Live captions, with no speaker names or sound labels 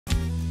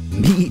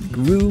Meet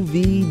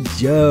Groovy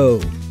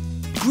Joe.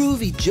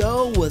 Groovy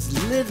Joe was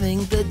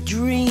living the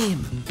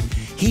dream.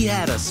 He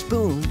had a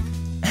spoon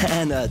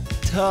and a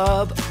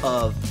tub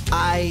of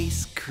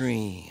ice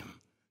cream.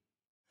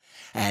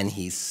 And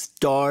he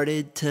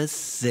started to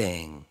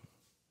sing.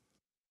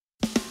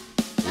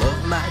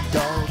 Love my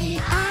doggy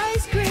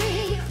ice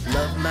cream.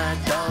 Love my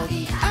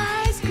doggy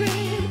ice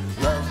cream.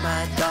 Love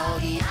my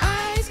doggy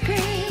ice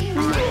cream.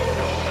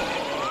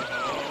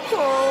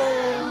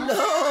 Oh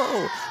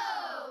no!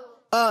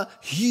 A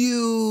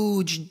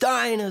huge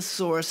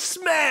dinosaur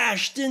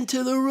smashed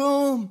into the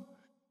room.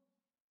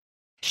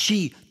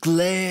 She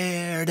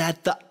glared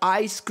at the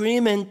ice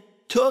cream and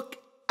took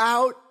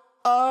out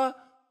a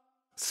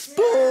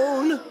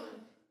spoon.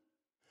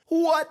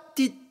 What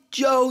did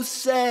Joe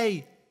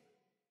say?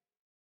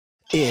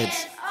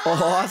 It's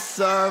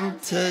awesome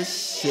to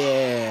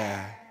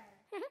share.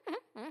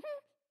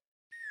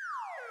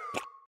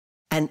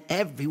 And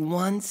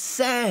everyone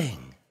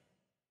sang.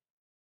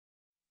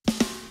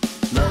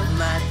 Love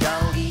my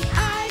doggy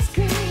ice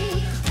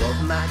cream.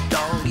 Love my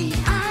doggy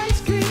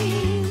ice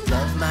cream.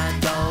 Love my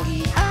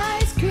doggy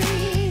ice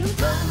cream.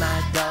 Love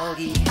my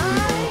doggy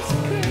ice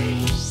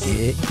cream.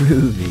 Get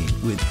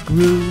groovy with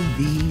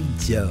Groovy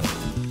Joe.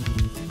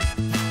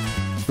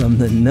 From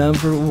the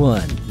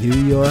 #1 New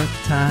York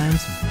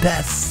Times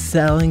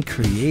best-selling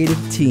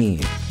creative team,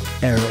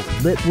 Eric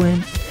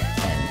Litwin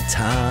and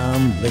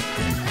Tom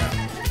Lichtenheld.